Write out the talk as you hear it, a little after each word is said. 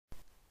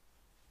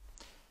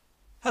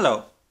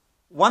Hello.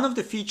 One of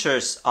the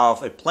features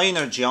of a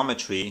planar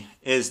geometry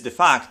is the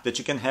fact that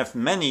you can have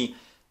many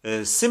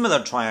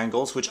similar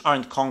triangles which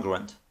aren't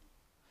congruent.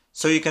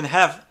 So you can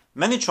have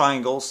many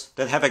triangles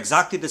that have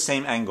exactly the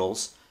same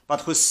angles,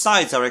 but whose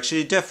sides are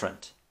actually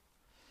different.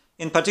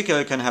 In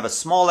particular, you can have a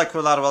small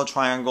equilateral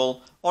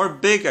triangle or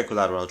big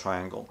equilateral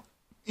triangle.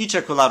 Each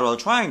equilateral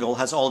triangle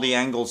has all the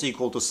angles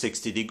equal to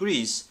 60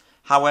 degrees.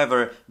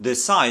 However, the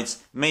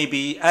sides may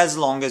be as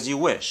long as you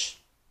wish.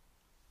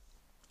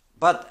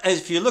 But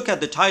if you look at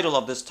the title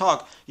of this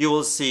talk, you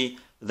will see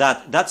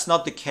that that's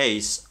not the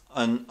case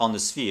on the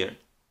sphere.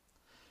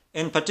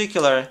 In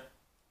particular,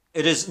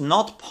 it is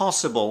not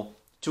possible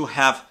to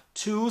have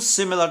two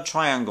similar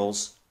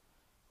triangles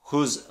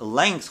whose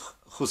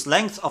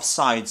length of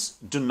sides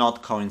do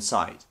not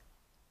coincide.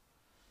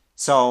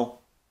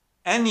 So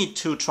any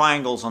two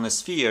triangles on a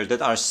sphere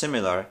that are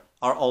similar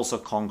are also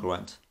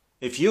congruent.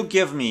 If you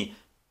give me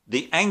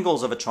the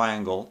angles of a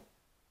triangle,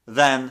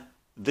 then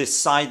the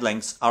side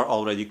lengths are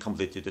already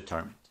completely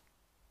determined.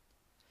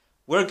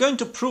 We're going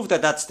to prove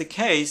that that's the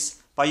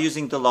case by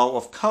using the law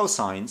of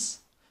cosines.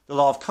 The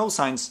law of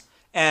cosines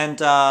and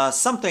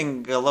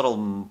something a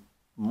little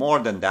more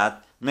than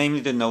that, namely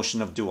the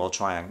notion of dual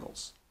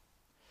triangles.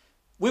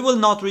 We will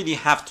not really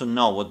have to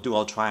know what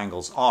dual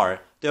triangles are.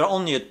 They're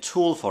only a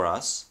tool for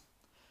us.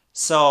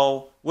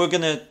 So we're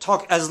going to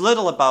talk as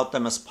little about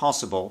them as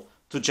possible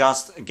to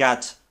just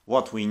get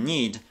what we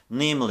need.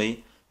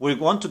 Namely, we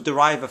want to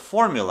derive a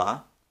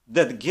formula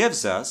that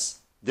gives us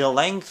the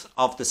length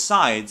of the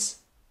sides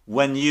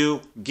when you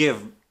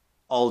give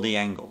all the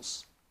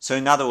angles. So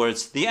in other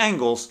words, the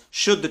angles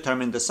should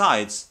determine the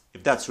sides,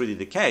 if that's really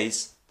the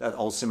case, that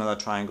all similar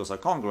triangles are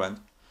congruent.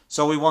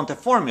 So we want a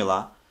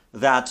formula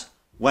that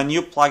when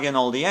you plug in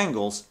all the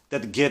angles,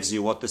 that gives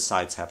you what the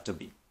sides have to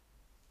be.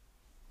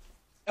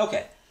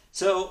 Okay,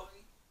 so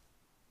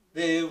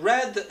the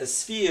red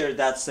sphere,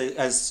 that's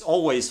as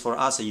always for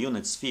us a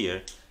unit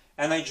sphere,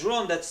 and I drew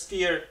on that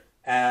sphere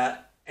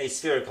a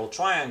spherical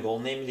triangle,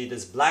 namely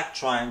this black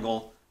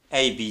triangle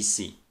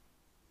ABC.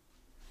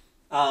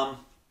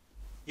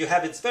 You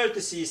have its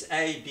vertices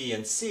A, B,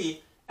 and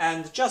C,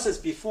 and just as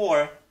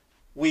before,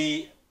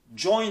 we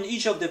join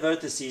each of the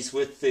vertices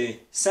with the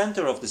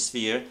center of the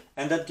sphere,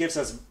 and that gives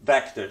us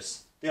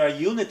vectors. They are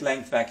unit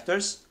length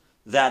vectors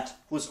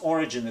whose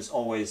origin is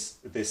always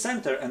the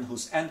center and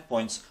whose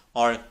endpoints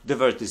are the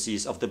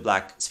vertices of the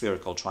black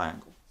spherical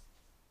triangle.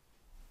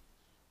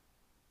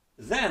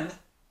 Then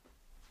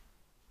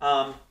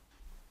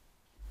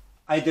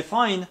I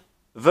define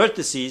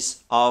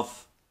vertices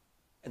of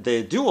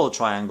the dual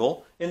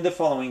triangle in the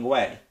following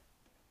way.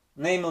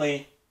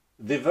 Namely,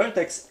 the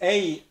vertex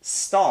A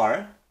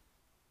star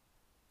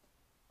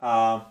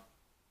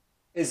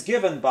is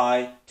given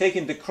by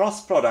taking the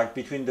cross product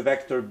between the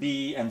vector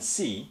B and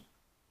C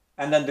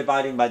and then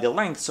dividing by the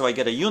length, so I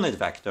get a unit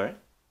vector.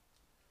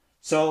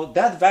 So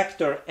that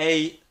vector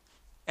A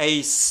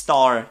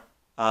star,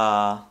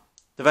 the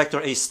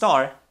vector A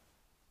star,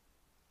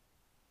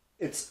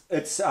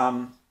 its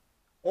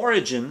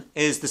origin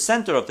is the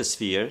center of the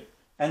sphere,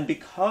 and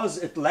because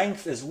its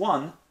length is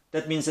 1,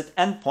 that means that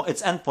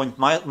its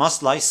endpoint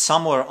must lie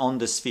somewhere on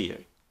the sphere.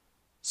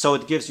 So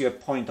it gives you a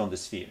point on the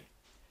sphere.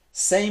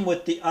 Same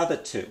with the other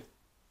two,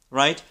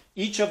 right?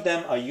 Each of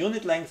them are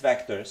unit length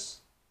vectors,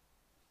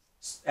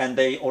 and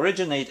they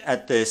originate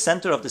at the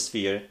center of the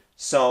sphere,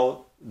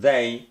 so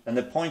they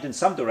point in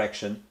some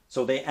direction,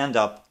 so they end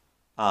up,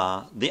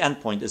 the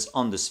endpoint is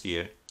on the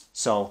sphere.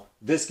 So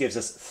this gives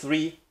us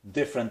 3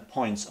 different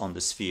points on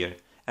the sphere,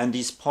 and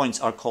these points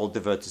are called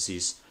the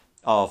vertices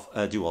of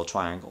a dual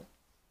triangle.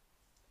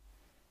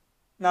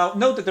 Now,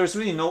 note that there's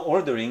really no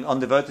ordering on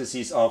the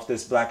vertices of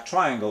this black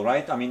triangle,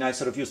 right? I mean, I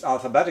sort of used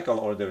alphabetical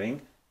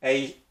ordering.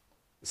 A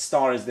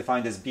star is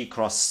defined as B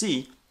cross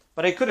C,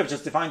 but I could have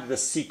just defined it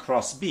as C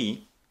cross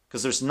B,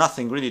 because there's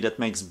nothing really that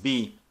makes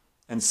B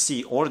and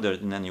C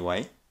ordered in any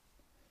way.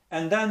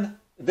 And then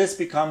this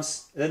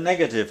becomes the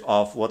negative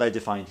of what I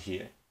defined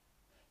here.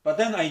 But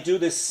then I do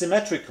this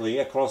symmetrically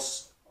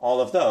across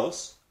all of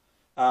those,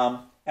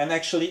 and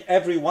actually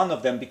every one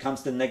of them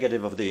becomes the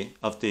negative of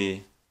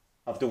the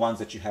ones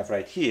that you have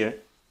right here.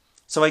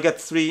 So I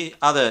get 3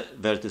 other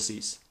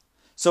vertices.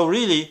 So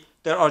really,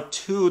 there are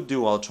 2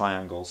 dual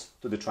triangles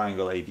to the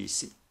triangle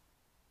ABC.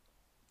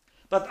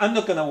 But I'm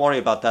not going to worry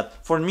about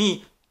that. For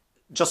me,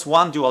 just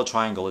one dual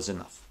triangle is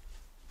enough.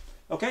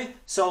 Okay,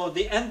 so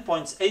the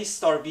endpoints A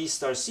star, B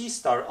star, C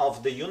star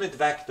of the unit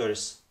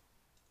vectors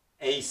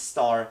A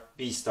star,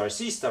 B star,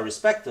 C star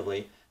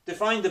respectively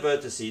define the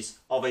vertices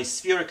of a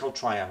spherical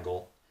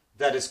triangle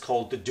that is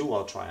called the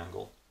dual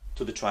triangle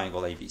to the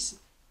triangle ABC.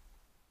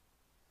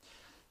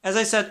 As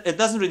I said, it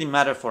doesn't really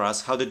matter for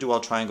us how the dual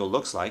triangle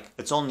looks like.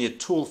 It's only a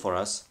tool for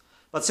us.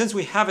 But since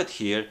we have it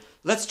here,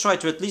 let's try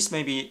to at least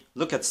maybe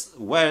look at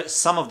where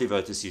some of the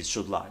vertices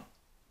should lie.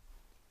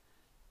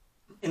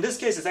 In this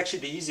case, it's actually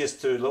the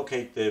easiest to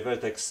locate the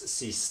vertex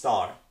C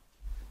star.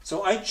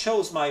 So I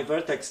chose my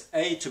vertex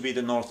A to be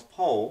the North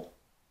Pole,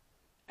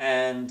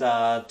 and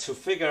to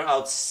figure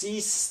out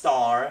C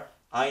star,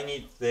 I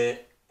need the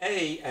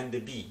A and the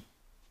B.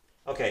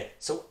 Okay,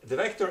 so the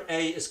vector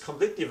A is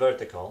completely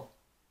vertical.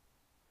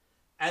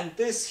 And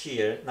this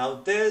here, now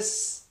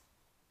this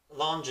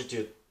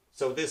longitude,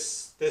 so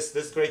this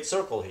great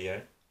circle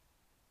here,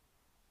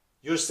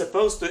 you're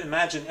supposed to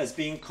imagine as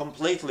being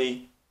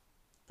completely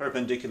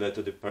perpendicular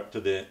to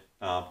the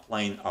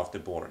plane of the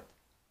board.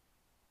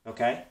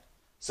 Okay,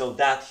 so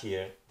that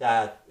here,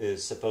 that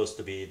is supposed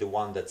to be the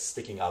one that's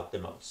sticking out the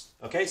most.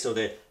 Okay, so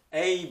the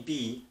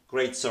AB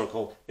great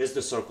circle is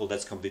the circle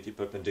that's completely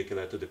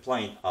perpendicular to the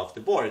plane of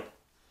the board.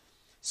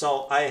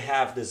 So I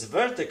have this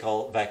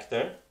vertical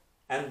vector,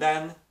 and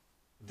then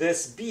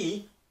this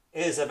B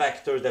is a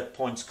vector that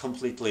points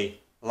completely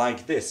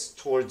like this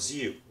towards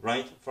you,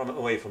 right, from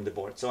away from the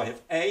board. So I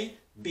have A,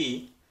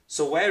 B.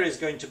 So where is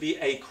going to be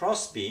A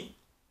cross B?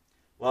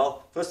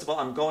 Well, first of all,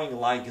 I'm going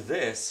like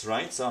this,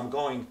 right? So I'm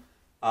going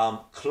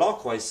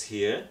clockwise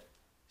here.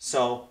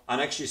 So I'm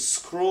actually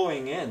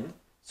screwing in.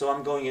 So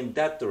I'm going in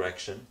that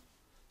direction.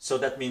 So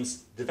that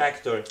means the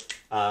vector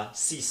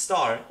C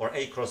star, or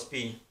A cross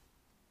B,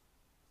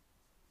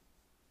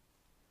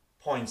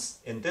 points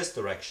in this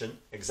direction,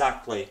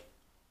 exactly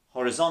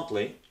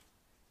horizontally.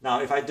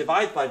 Now, if I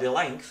divide by the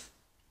length,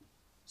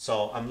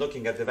 so I'm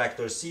looking at the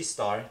vector C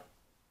star,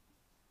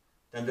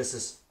 then this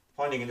is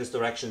pointing in this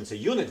direction. It's a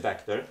unit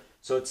vector.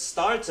 So it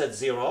starts at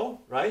 0,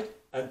 right,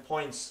 and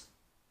points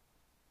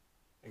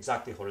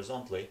exactly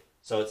horizontally.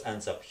 So it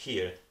ends up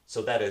here.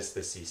 So that is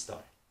the C star.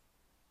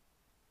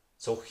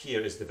 So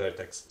here is the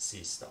vertex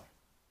C star.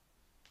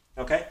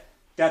 Okay,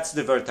 that's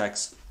the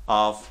vertex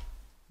of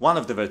one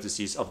of the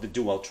vertices of the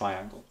dual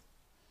triangle.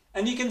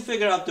 And you can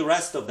figure out the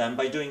rest of them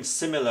by doing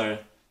similar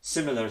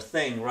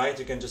thing, right?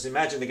 You can just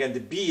imagine, again, the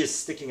B is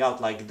sticking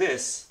out like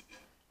this,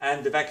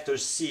 and the vector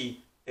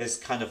C is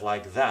kind of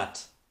like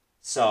that.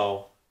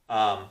 So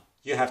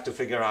you have to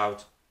figure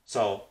out,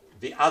 so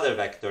the other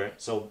vector,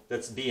 so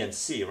that's B and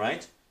C,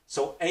 right?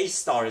 So A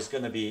star is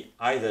going to be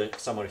either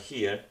somewhere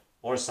here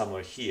or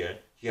somewhere here.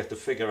 You have to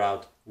figure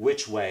out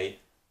which way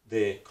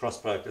the cross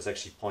product is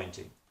actually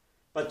pointing.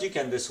 But you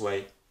can this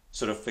way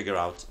sort of figure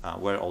out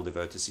where all the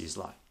vertices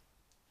lie.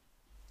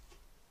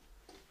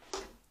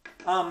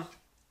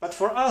 But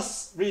for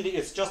us, really,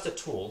 it's just a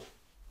tool.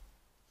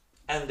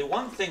 And the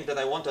one thing that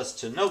I want us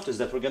to notice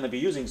that we're going to be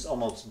using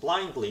almost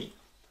blindly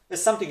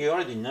is something you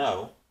already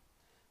know,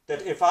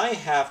 that if I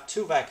have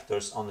two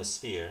vectors on a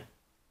sphere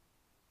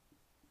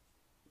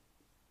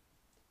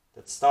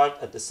that start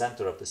at the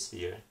center of the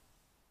sphere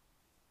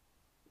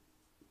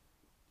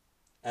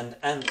and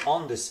end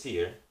on the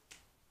sphere,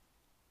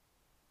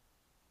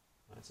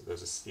 right, so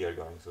there's a sphere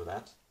going through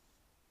that,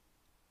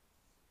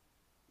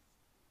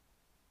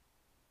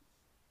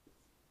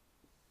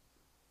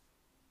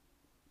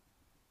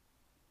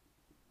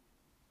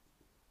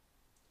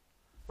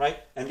 right?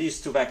 And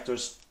these two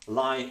vectors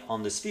lie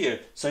on the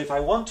sphere. So if I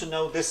want to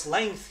know this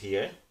length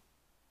here,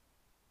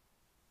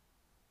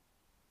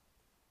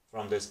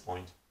 from this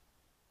point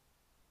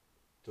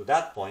to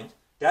that point,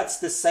 that's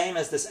the same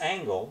as this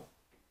angle.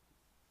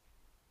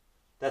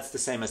 That's the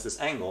same as this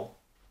angle.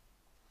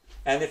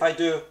 And if I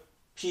do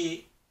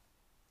P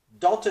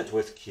dotted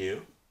with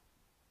Q,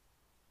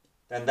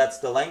 then that's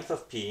the length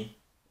of P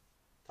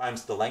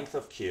times the length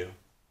of Q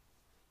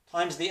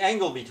times the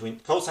angle between,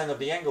 cosine of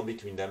the angle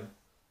between them,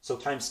 so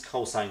times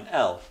cosine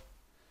L.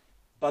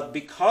 But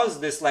because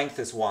this length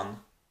is 1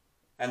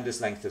 and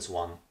this length is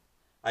 1,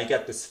 I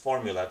get this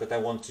formula that I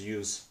want to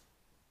use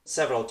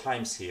several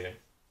times here.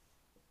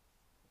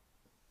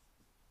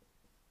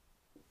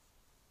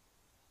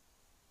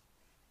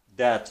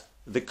 That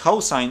the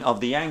cosine of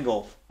the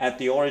angle at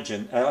the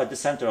origin, at the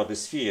center of the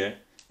sphere,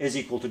 is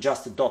equal to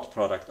just the dot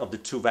product of the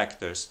two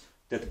vectors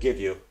that give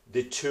you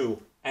the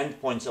two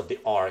endpoints of the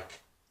arc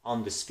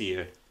on the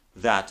sphere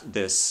that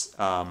this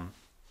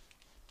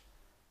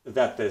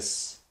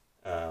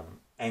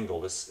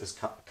angle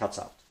cuts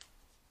out.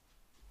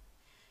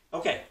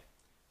 Okay,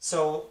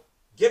 so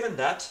given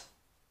that,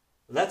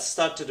 let's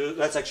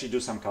actually do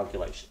some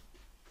calculation.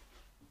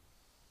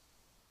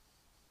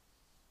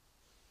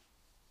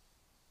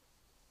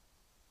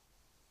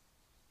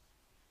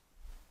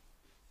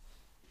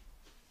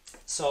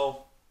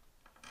 So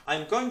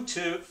I'm going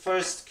to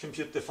first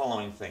compute the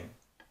following thing.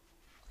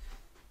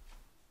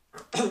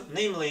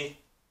 Namely,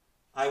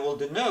 I will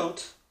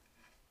denote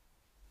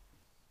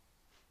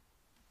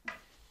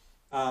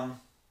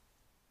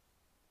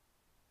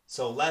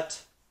so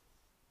let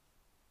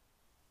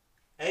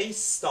A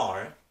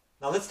star,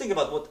 now let's think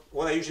about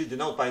what I usually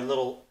denote by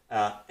little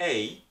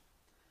a.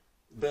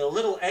 The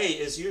little a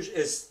is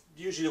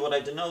usually what I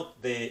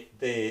denote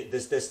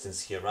this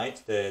distance here,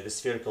 right? The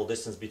spherical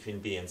distance between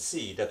B and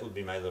C, that would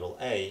be my little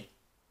a.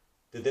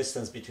 The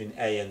distance between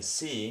A and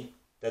C,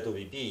 that would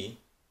be B.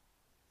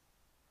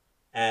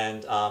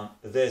 And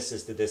this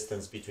is the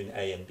distance between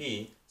A and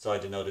B, so I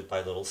denote it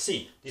by little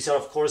c. These are,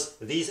 of course,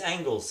 these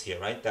angles here,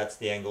 right? That's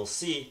the angle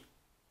C,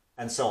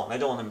 and so on. I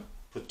don't want to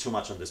put too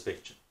much on this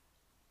picture.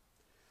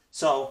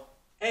 So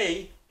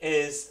A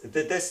is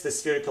the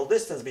spherical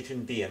distance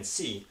between B and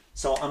C.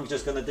 So I'm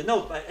just going to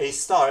denote by A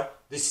star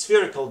the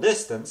spherical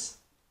distance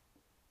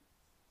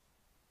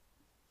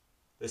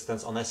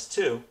distance on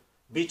S2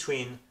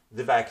 between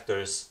the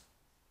vectors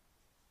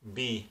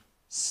B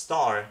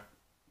star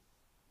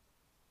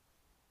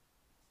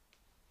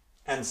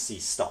and C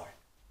star.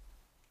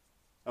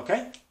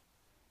 Okay?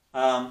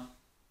 I'm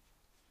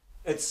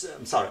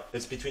sorry,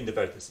 it's between the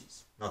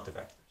vertices, not the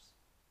vectors.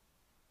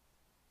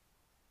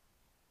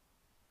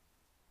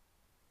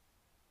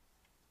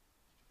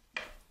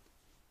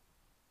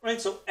 Right,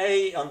 so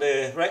A on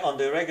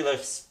the regular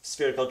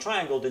spherical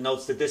triangle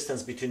denotes the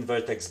distance between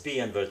vertex B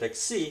and vertex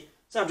C.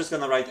 So I'm just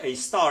going to write A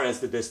star as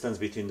the distance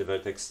between the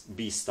vertex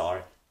B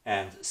star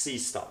and C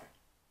star.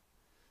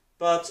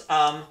 But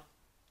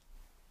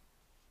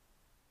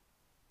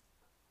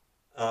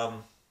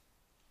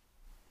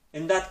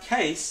in that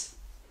case,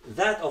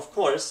 that of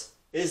course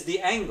is the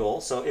angle.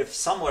 So if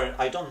somewhere,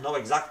 I don't know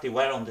exactly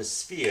where on the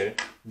sphere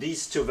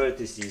these two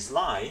vertices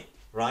lie,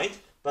 right?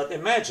 But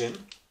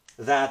imagine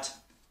that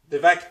the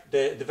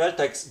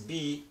vertex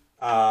B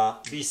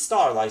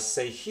star lies,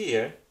 say,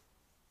 here,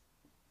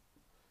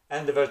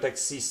 and the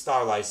vertex C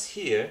star lies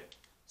here.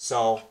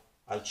 So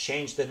I'll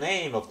change the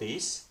name of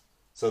these.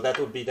 So that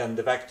would be then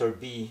the vector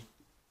B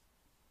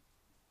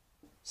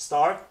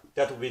star.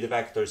 That would be the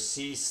vector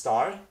C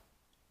star.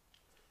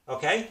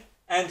 Okay?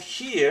 And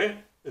here,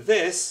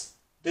 this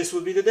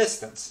would be the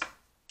distance.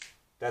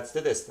 That's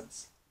the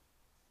distance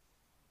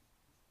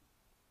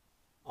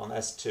on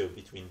S2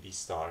 between B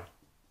star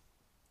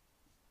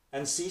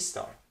and C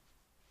star.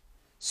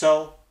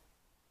 So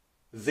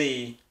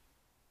in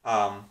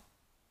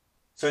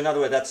other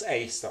words, that's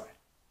A star,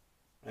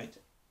 right?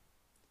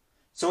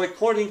 So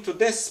according to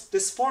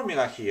this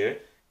formula here,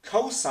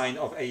 cosine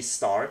of A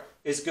star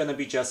is going to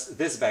be just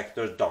this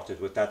vector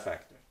dotted with that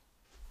vector.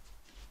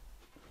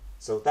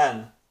 So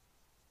then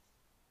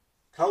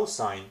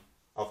cosine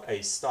of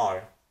A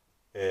star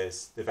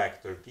is the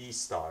vector B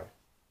star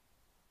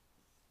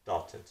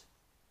dotted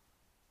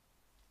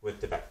with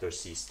the vector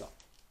C star.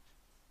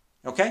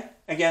 Okay?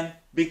 Again,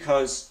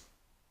 because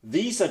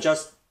these are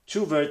just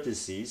two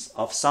vertices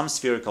of some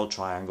spherical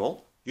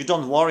triangle, you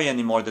don't worry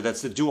anymore that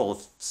that's the dual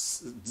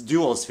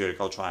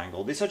spherical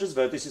triangle. These are just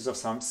vertices of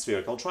some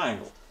spherical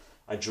triangle.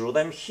 I drew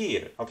them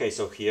here. Okay,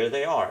 so here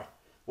they are.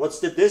 What's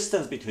the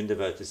distance between the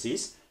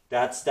vertices?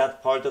 That's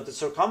that part of the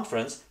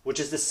circumference, which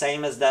is the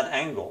same as that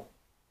angle.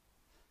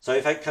 So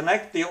if I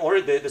connect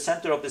the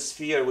center of the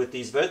sphere with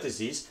these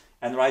vertices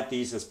and write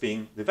these as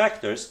being the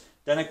vectors,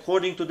 then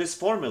according to this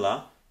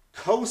formula,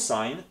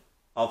 cosine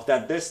of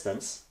that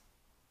distance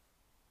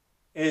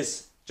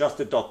is just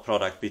the dot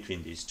product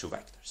between these two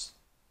vectors.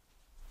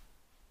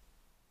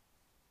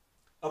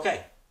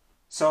 Okay,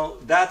 so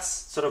that's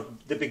sort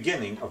of the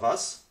beginning of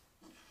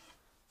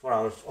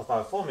our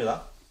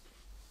formula.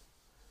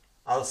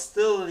 I'll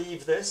still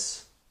leave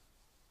this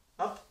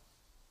up,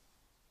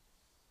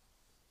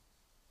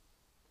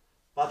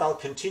 but I'll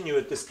continue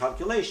with this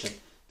calculation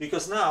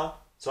because now,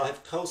 so I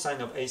have cosine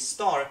of A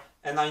star,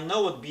 and I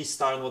know what B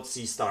star and what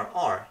C star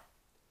are.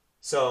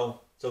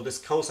 So this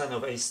cosine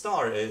of A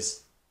star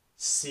is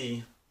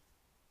C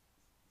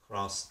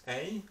cross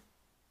A.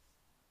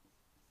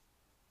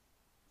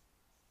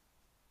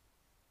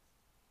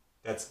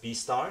 That's B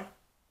star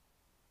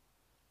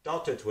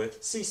dotted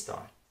with C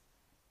star.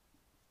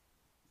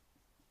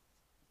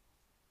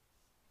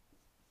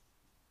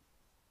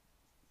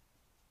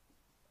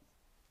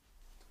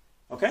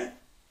 Okay?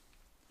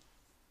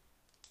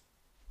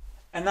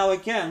 And now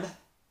again,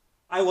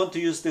 I want to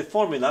use the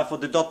formula for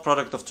the dot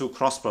product of two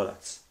cross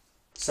products.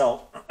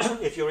 So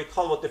if you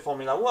recall what the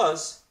formula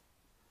was,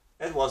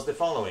 it was the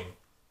following.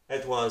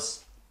 It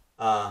was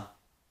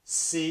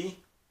C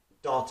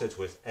dotted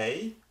with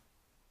A.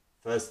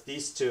 First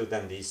these two,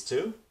 then these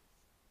two.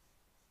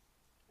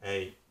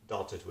 A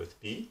dotted with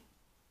B.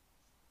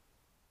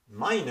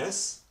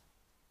 Minus,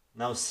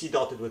 now C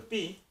dotted with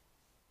B,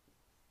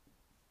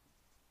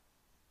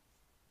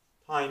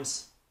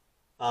 times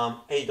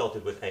A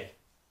dotted with A.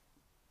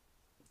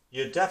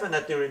 You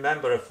definitely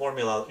remember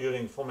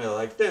using a formula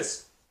like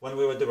this when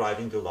we were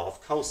deriving the law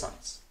of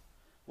cosines.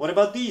 What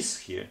about these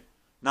here?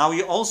 Now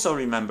you also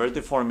remember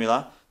the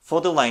formula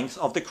for the length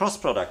of the cross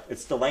product.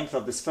 It's the length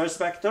of this first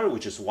vector,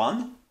 which is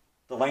 1,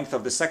 the length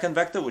of the second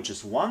vector, which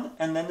is 1,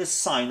 and then the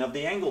sine of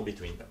the angle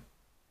between them.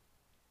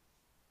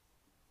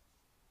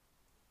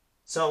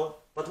 So,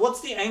 but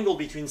what's the angle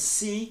between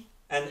C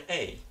and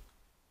A?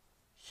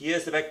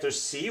 Here's the vector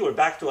C. We're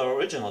back to our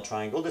original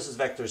triangle. This is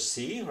vector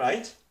C,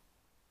 right?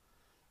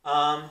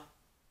 And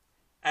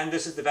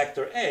this is the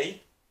vector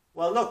A.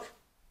 Well, look,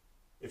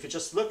 if you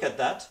just look at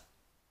that,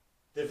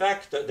 the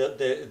vector,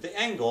 the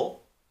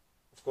angle,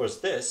 of course,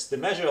 the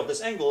measure of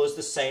this angle is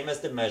the same as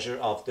the measure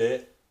of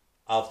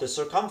the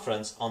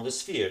circumference on the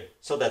sphere.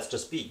 So that's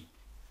just B.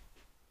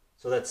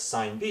 So that's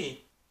sine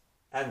B,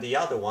 and the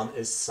other one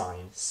is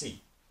sine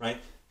C,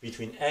 right?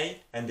 Between A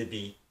and the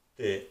B,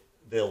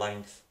 the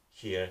length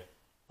here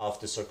of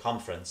the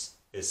circumference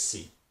is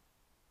C,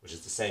 which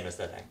is the same as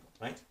that angle,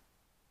 right?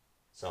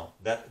 So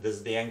this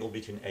is the angle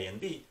between A and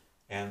B,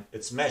 and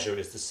its measure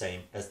is the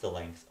same as the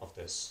length of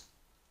this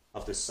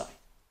side.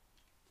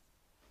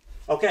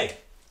 Okay,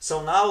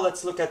 So now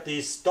let's look at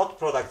these dot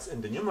products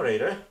in the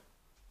numerator.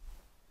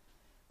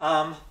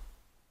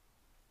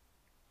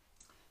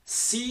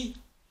 C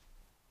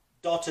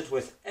dotted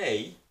with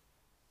A,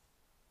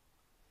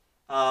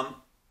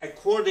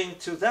 according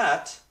to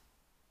that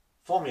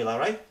formula,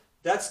 right?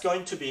 That's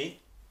going to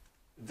be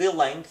the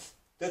length,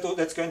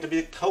 that's going to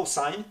be the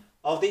cosine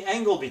of the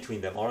angle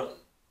between them. Or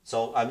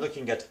so I'm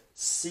looking at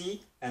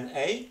C and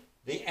A.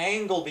 The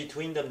angle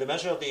between them, the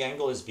measure of the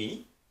angle is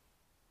B.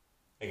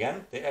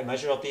 Again, the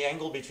measure of the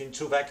angle between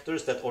two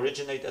vectors that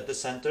originate at the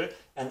center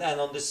and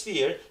then on the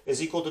sphere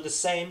is equal to the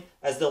same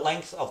as the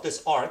length of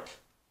this arc.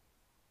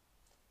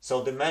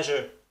 So the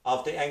measure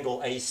of the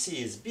angle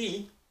AC is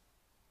B,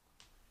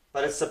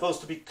 but it's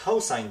supposed to be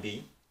cosine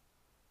B.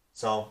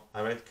 So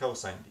I write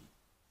cosine B.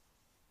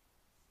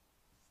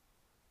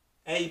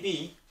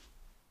 AB,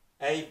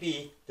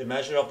 the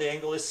measure of the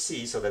angle is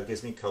C, so that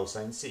gives me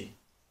cosine C.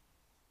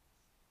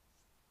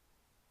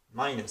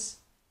 Minus,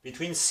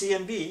 between C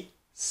and B,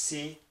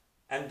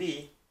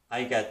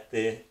 I get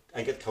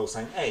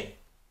cosine A.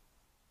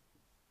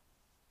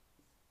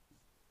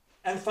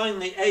 And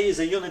finally, A is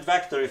a unit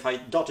vector. If I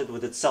dot it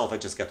with itself, I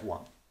just get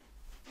 1.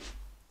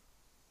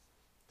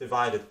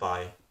 Divided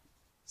by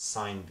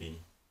sine B,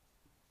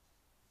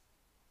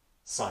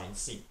 sine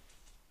C.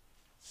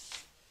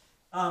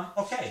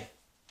 Okay,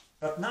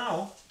 but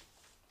now,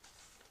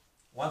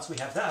 once we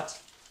have that,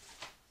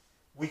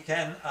 we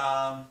can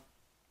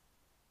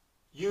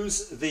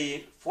use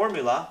the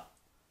formula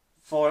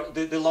for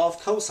the law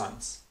of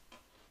cosines.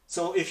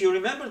 So if you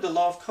remember the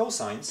law of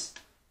cosines,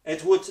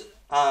 it would,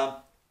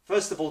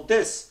 first of all,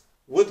 this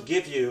would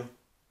give you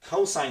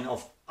cosine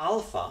of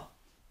alpha,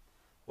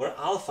 where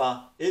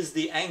alpha is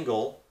the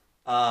angle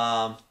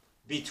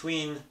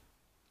between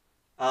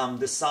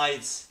the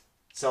sides.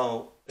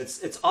 So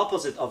it's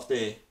opposite of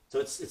the, so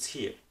it's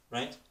here,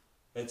 right?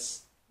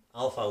 It's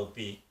alpha would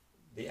be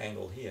the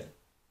angle here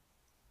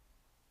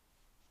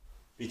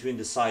between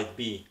the side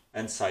B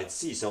and side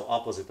C, so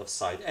opposite of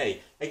side A.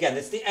 Again,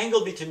 it's the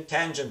angle between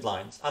tangent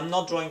lines. I'm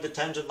not drawing the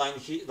tangent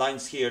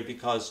lines here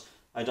because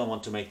I don't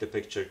want to make the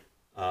picture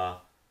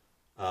have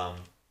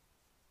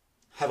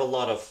a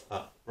lot of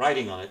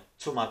writing on it,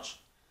 too much.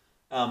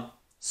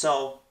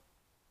 So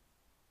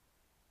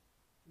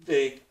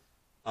the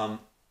law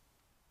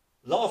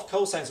of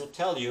cosines will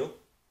tell you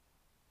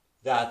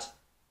that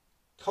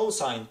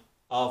cosine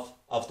of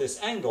this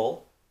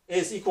angle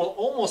is equal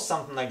almost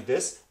something like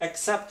this,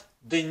 except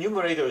the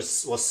numerator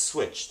was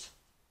switched.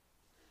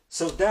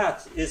 So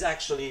that is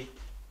actually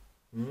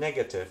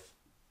negative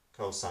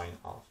cosine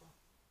alpha.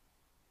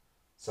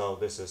 So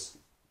this is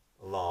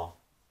a law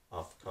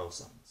of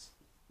cosines.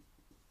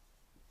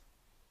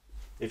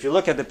 If you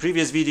look at the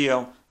previous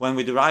video, when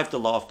we derived the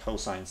law of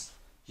cosines,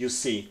 you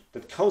see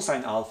that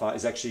cosine alpha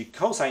is actually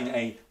cosine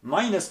A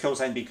minus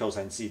cosine B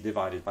cosine C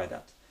divided by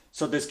that.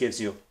 So this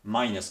gives you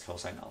minus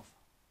cosine alpha.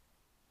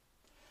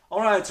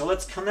 All right, so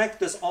let's connect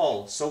this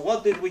all. So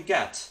what did we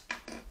get?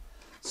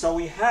 So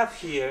we have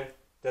here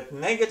that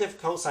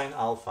negative cosine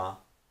alpha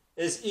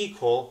is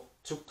equal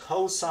to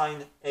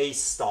cosine A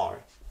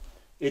star.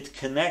 It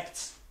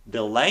connects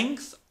the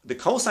length, the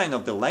cosine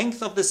of the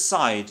length of the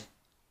side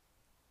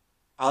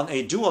on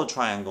a dual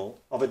triangle,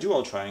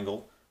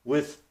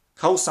 with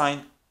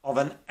cosine of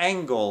an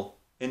angle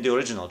in the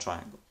original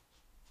triangle.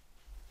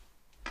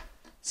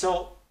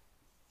 So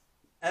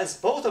as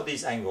both of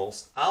these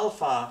angles,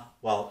 alpha,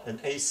 well, and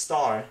A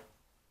star,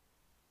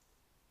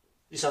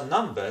 these are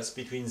numbers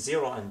between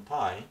 0 and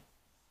pi,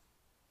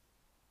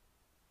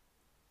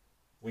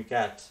 we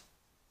get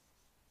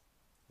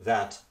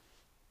that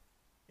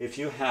if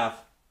you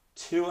have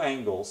two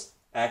angles,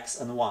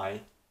 x and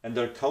y, and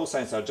their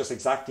cosines are just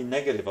exactly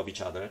negative of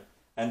each other,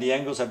 and the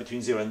angles are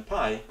between 0 and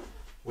pi,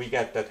 we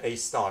get that A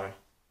star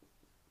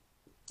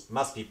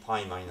must be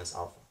pi minus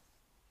alpha.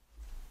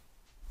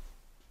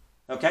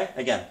 Okay,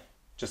 again,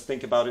 just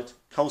think about it.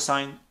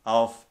 Cosine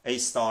of A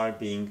star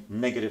being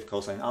negative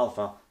cosine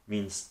alpha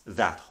means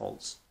that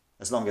holds,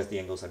 as long as the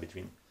angles are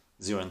between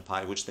 0 and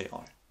pi, which they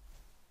are.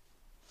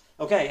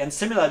 Okay, and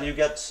similarly you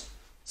get,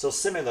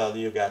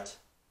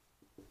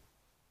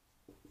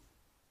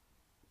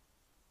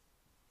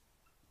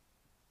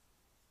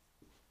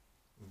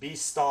 B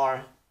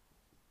star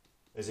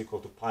is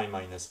equal to pi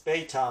minus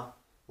beta,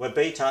 where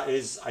beta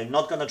is, I'm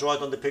not going to draw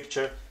it on the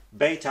picture,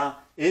 beta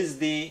is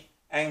the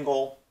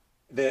angle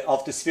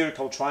of the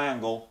spherical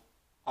triangle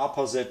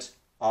opposite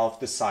of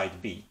the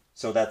side B.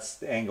 So that's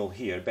the angle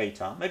here,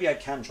 beta. Maybe I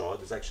can draw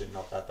it, it's actually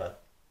not that bad.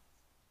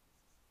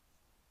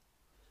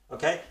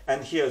 Okay,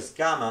 and here's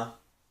gamma.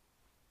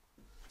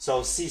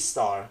 So C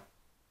star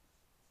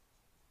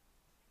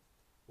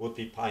would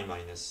be pi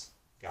minus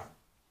gamma.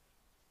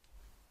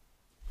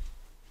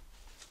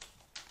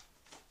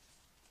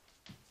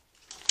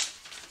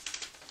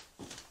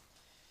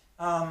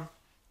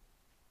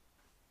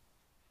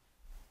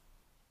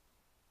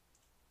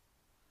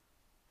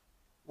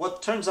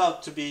 What turns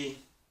out to be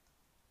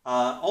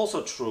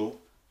also true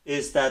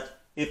is that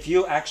if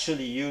you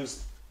actually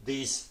use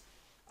these,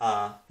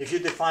 if you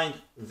define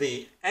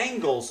the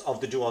angles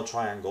of the dual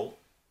triangle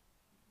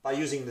by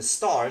using the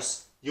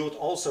stars, you would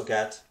also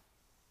get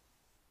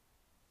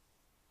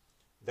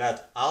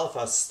that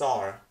alpha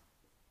star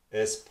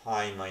is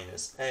pi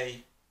minus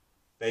a,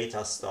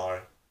 beta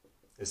star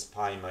is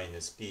pi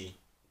minus b,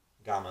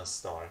 gamma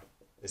star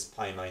is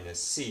pi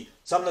minus c.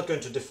 So I'm not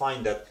going to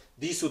define that.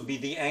 These would be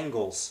the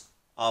angles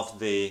of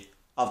the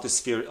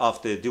sphere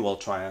of the dual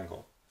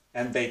triangle,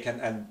 and they can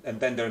and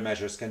then their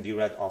measures can be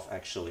read off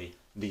actually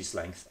these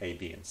lengths a,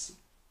 b, and c.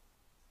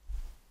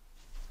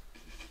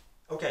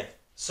 Okay,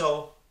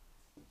 so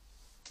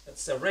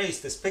let's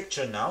erase this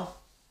picture now.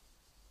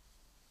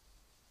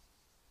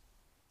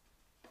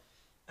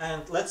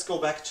 And let's go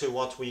back to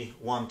what we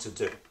want to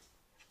do.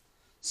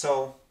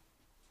 So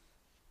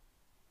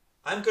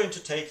I'm going to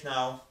take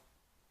now,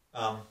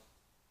 I'm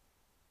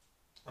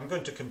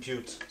going to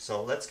compute,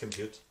 so let's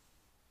compute.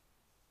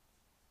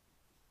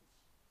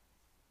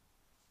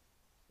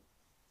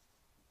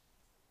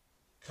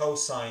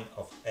 Cosine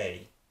of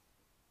A.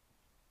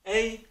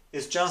 A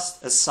is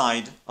just a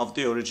side of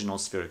the original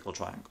spherical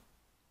triangle.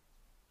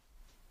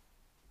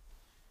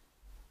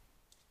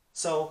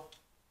 So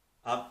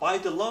by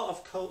the law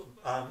of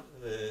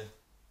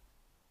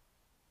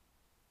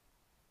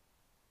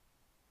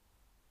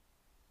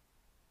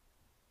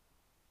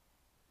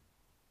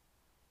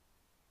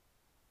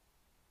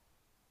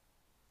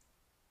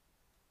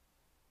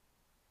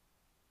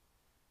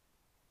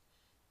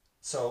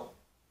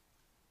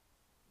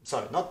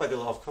sorry, not by the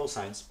law of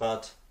cosines,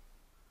 but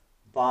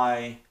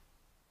by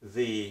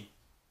the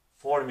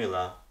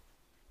formula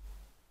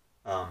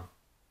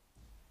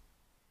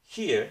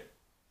here,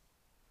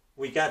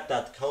 we get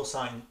that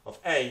cosine of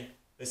A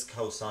is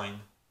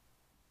cosine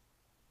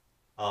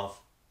of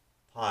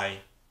pi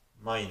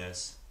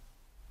minus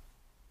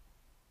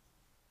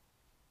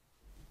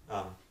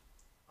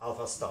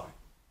alpha star,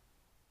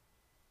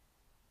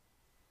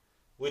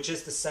 which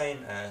is the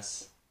same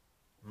as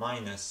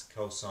minus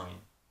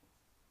cosine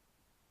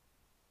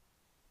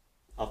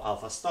of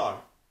alpha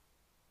star,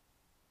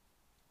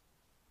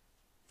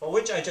 for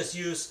which I just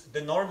use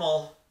the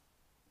normal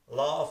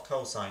law of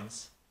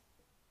cosines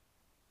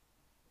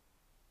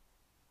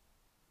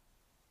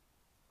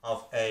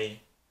of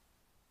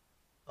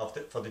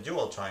for the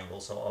dual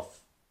triangle, so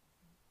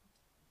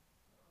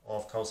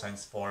of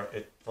cosines for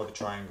the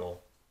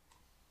triangle.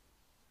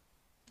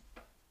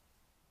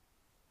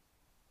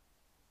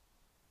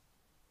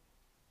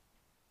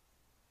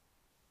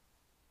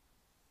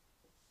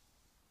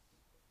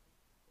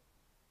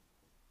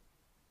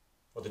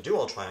 For the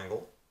dual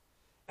triangle,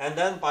 and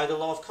then by the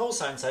law of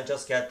cosines I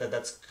just get that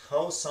that's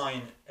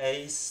cosine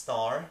A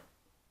star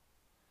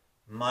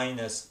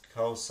minus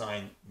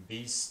cosine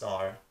B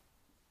star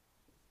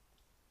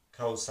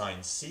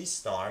cosine C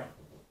star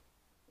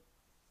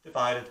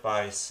divided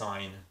by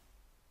sine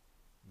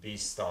B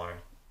star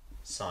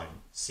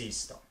sine C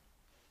star.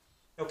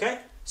 Okay,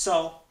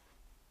 so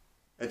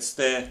it's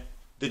the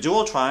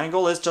dual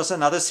triangle is just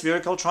another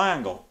spherical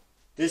triangle.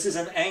 This is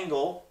an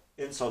angle,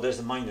 and so there's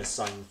a minus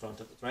sign in front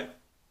of it, right?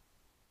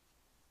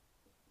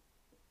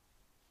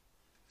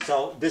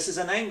 So this is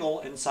an angle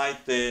inside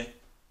the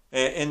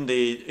in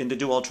the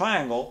dual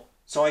triangle,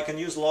 so I can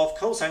use law of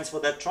cosines for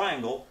that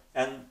triangle,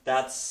 and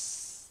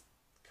that's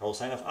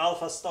cosine of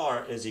alpha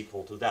star is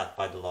equal to that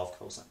by the law of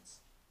cosines.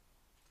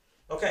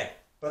 Okay,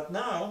 but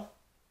now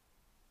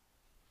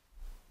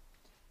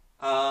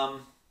I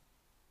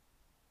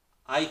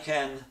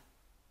can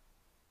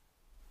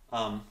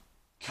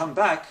come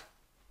back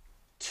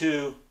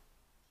to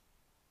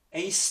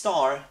A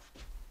star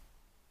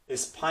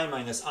is pi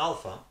minus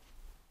alpha,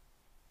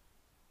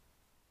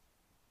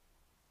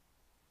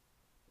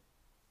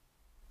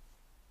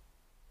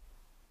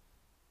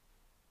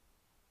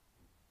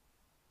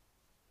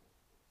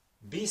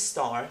 B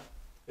star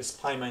is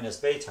pi minus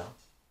beta,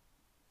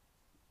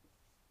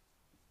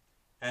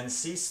 and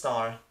C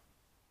star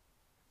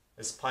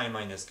is pi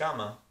minus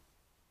gamma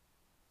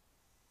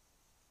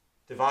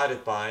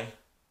divided by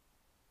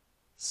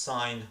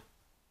sine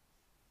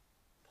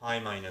pi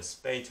minus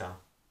beta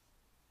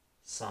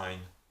sine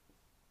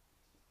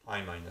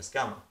pi minus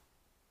gamma.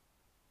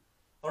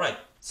 Alright,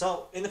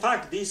 so in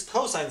fact these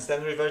cosines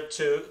then revert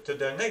to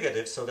their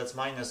negatives, so that's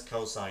minus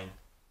cosine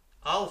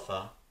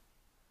alpha,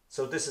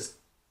 so this is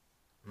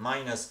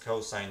minus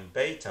cosine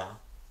beta,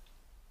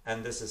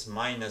 and this is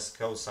minus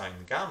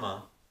cosine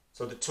gamma,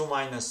 so the two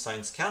minus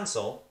signs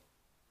cancel,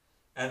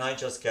 and I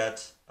just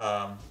get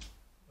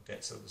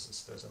okay, so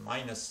there's a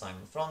minus sign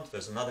in front,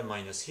 there's another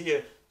minus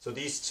here, so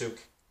these two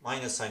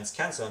minus signs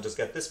cancel and just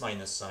get this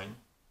minus sign.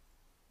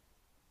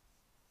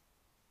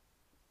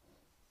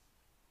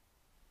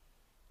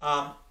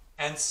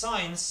 And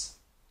signs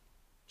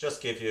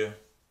just give you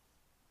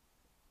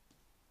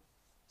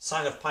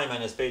sine of pi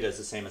minus beta is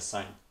the same as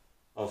sine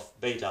of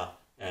beta,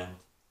 and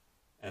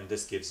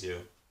this gives you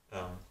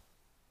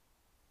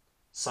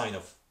sine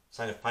of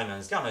pi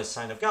minus gamma is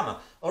sine of gamma.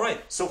 All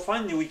right, so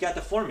finally we get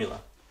the formula.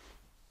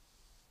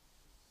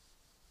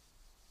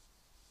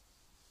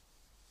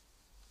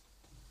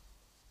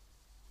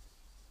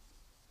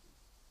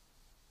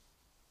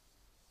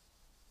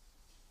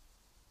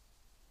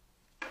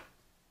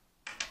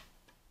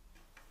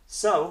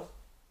 So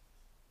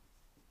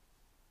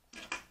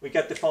we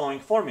get the following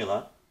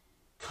formula.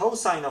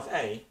 Cosine of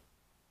A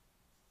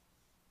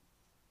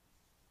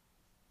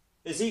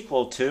is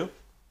equal to,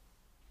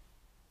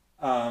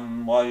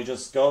 well, you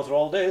just go through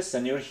all this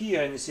and you're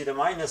here and you see the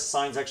minus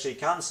signs actually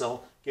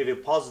cancel, give you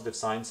positive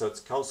sign, so it's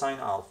cosine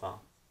alpha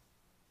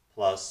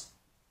plus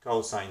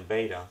cosine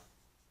beta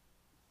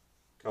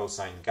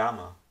cosine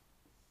gamma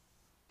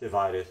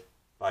divided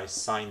by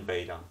sine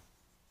beta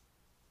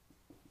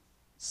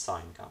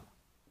sine gamma.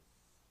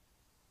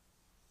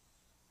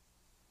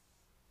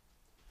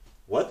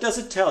 What does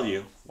it tell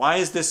you? Why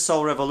is this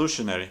so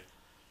revolutionary?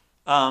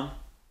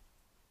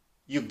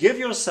 You give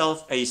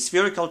yourself a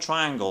spherical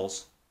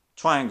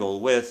triangle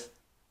with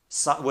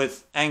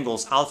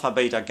angles alpha,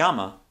 beta,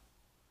 gamma,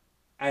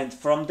 and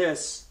from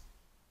this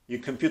you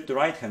compute the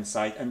right hand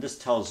side, and this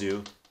tells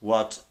you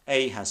what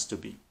A has to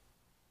be.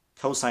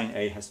 Cosine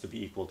A has to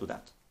be equal to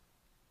that.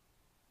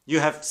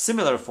 You have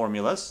similar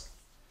formulas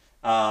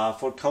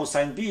for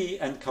cosine B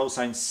and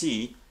cosine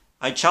C.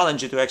 I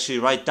challenge you to actually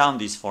write down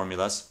these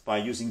formulas by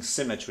using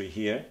symmetry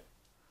here.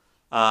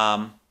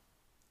 How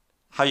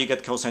you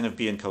get cosine of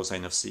B and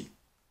cosine of C.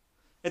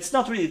 It's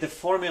not really the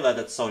formula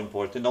that's so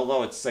important,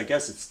 although I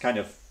guess it's kind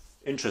of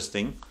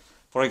interesting.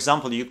 For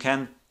example, you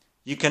can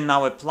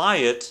now apply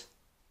it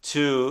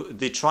to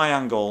the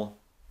triangle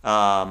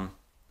that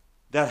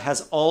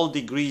has all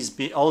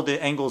the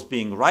angles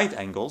being right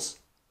angles,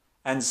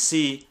 and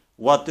see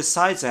what the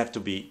sides have to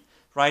be.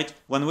 Right?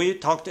 When we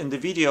talked in the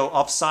video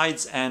of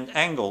sides and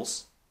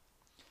angles,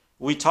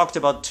 we talked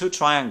about two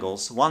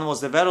triangles. One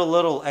was the very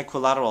little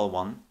equilateral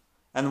one,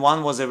 and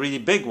one was a really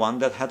big one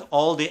that had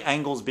all the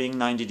angles being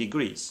 90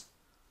 degrees.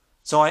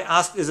 So I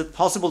asked, is it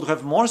possible to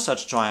have more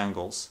such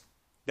triangles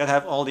that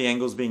have all the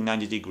angles being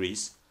 90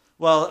 degrees?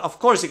 Well, of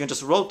course you can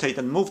just rotate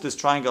and move this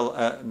triangle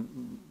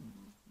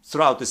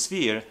throughout the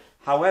sphere.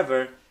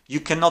 However, you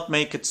cannot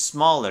make it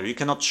smaller. You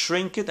cannot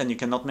shrink it and you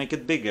cannot make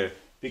it bigger.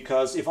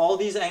 Because if all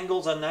these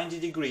angles are 90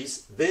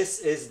 degrees, this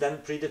is then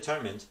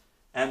predetermined.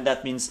 And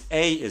that means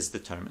A is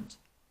determined.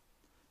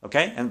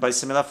 Okay? And by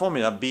similar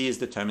formula, B is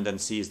determined and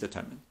C is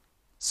determined.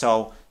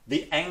 So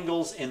the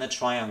angles in a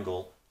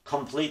triangle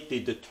completely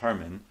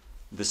determine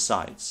the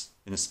sides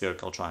in a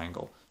spherical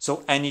triangle.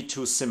 So any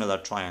two similar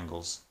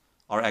triangles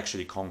are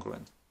actually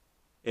congruent.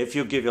 If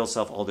you give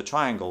yourself all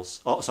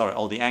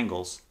the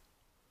angles,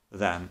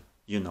 then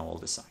you know all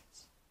the sides.